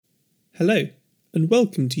Hello, and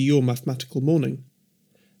welcome to your mathematical morning.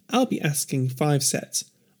 I'll be asking 5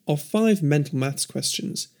 sets of 5 mental maths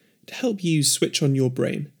questions to help you switch on your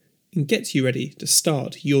brain and get you ready to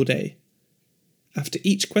start your day. After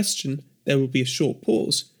each question, there will be a short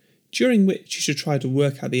pause, during which you should try to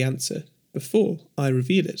work out the answer before I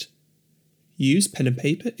reveal it. Use pen and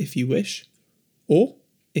paper if you wish, or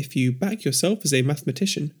if you back yourself as a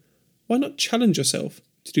mathematician, why not challenge yourself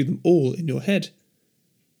to do them all in your head?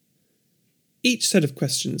 Each set of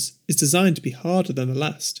questions is designed to be harder than the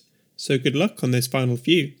last, so good luck on those final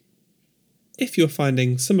few. If you're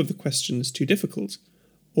finding some of the questions too difficult,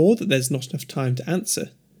 or that there's not enough time to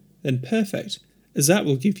answer, then perfect, as that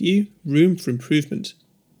will give you room for improvement.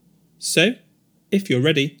 So, if you're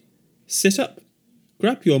ready, sit up,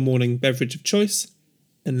 grab your morning beverage of choice,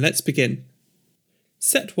 and let's begin.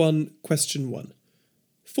 Set 1, question 1.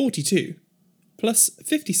 42 plus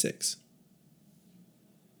 56.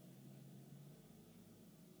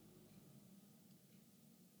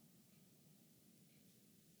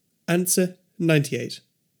 Answer 98.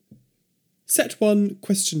 Set 1,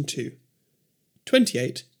 question 2.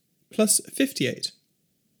 28 plus 58.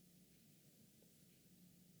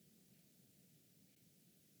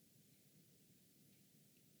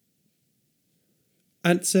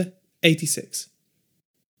 Answer 86.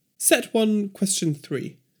 Set 1, question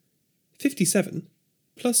 3. 57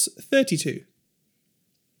 plus 32.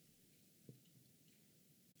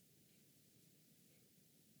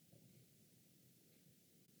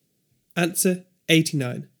 Answer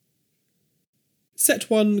 89. Set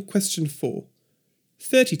 1, question 4.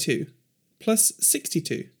 32 plus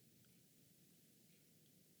 62.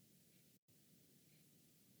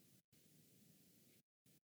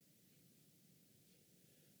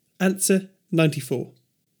 Answer 94.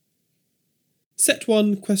 Set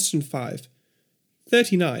 1, question 5.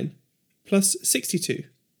 39 plus 62.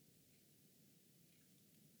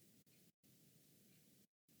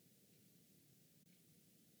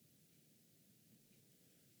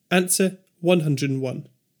 Answer 101.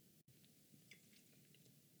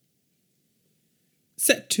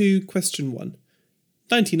 Set 2, question 1.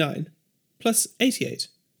 99 plus 88.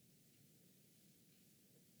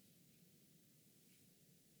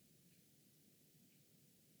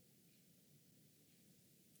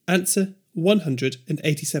 Answer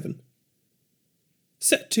 187.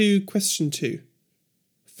 Set 2, question 2.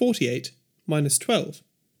 48 minus 12.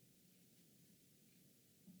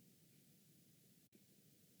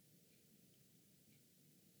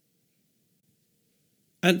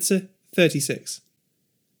 Answer 36.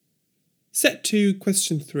 Set 2,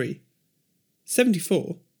 question 3.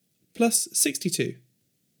 74 plus 62.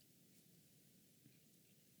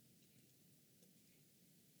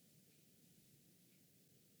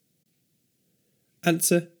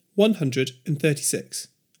 Answer 136.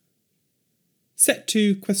 Set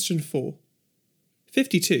 2, question 4.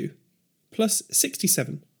 52 plus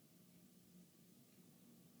 67.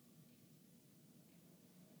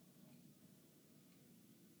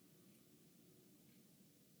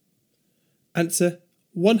 Answer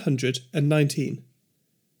 119.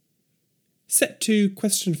 Set 2,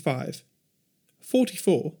 question 5.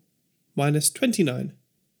 44 minus 29.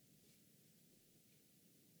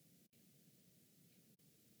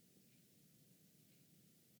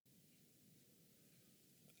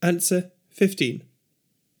 Answer 15.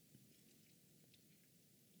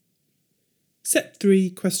 Set 3,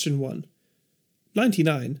 question 1.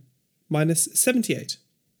 99 minus 78.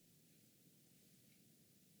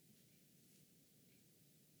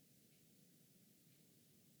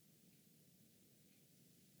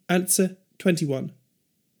 Answer 21.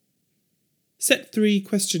 Set 3,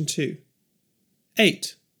 question 2.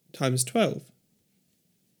 8 times 12.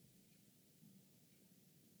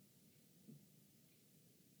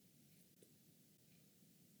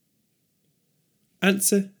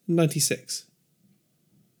 Answer 96.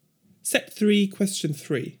 Set 3, question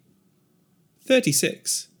 3.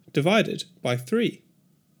 36 divided by 3.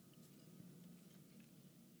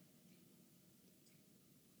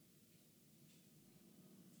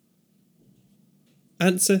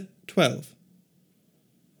 Answer 12.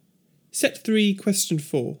 Set 3, question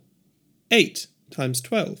 4. 8 times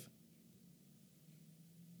 12.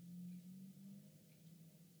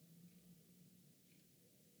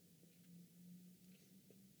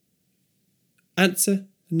 Answer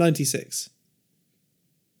 96.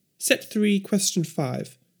 Set 3, question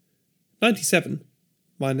 5. 97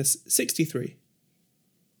 minus 63.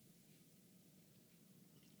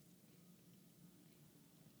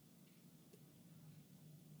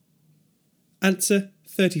 Answer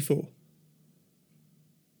 34.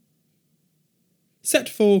 Set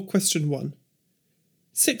 4, question 1.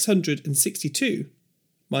 662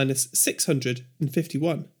 minus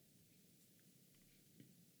 651.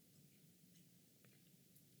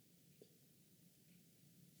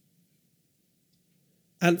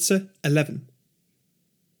 Answer 11.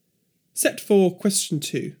 Set for question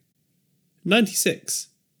 2. 96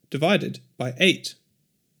 divided by 8.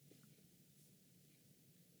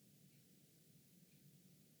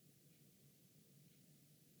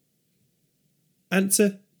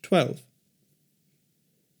 Answer 12.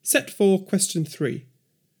 Set for question 3.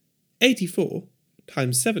 84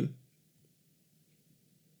 times 7.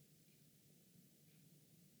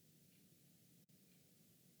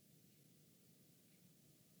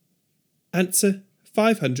 Answer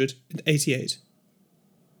 588.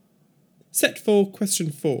 Set for question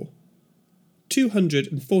 4.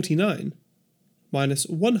 249 minus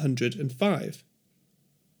 105.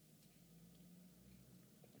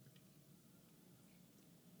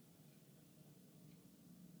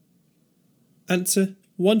 Answer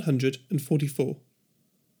 144.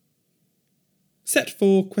 Set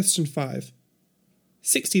for question 5.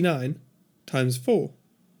 69 times 4.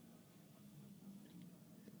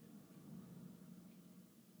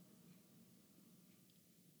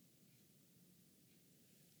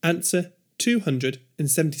 Answer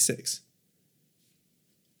 276.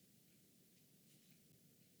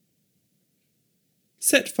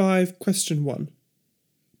 Set 5 question 1.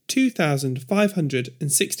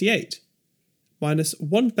 2568 minus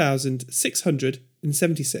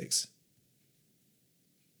 1676.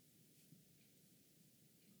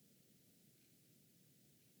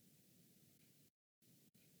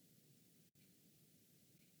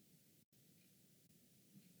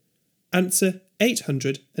 Answer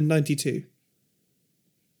 892.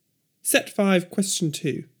 Set 5 question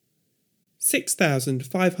 2.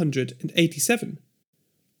 6587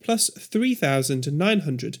 plus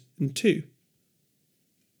 3902.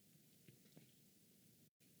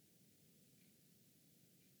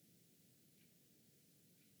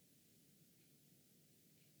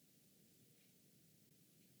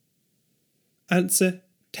 Answer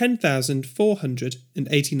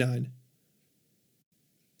 10,489.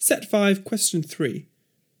 Set 5 question 3.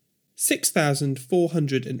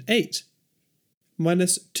 6,408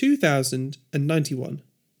 minus 2,091.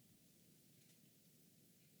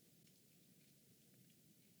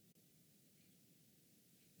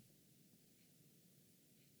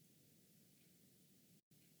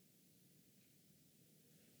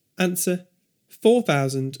 Answer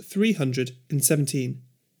 4,317.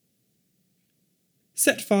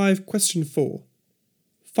 Set 5 question 4.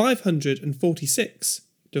 546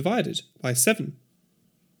 divided by 7.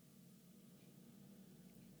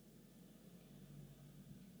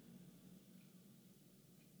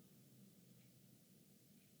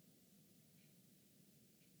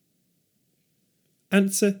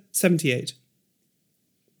 Answer 78.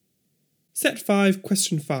 Set 5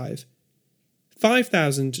 question 5.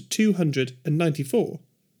 5,294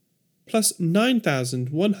 plus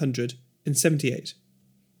 9,178.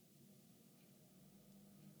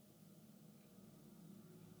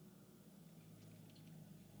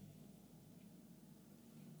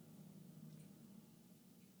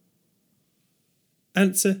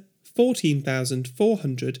 Answer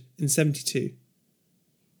 14,472.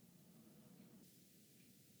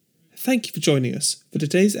 Thank you for joining us for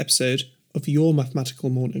today's episode of Your Mathematical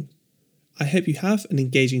Morning. I hope you have an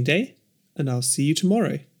engaging day, and I'll see you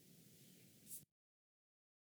tomorrow.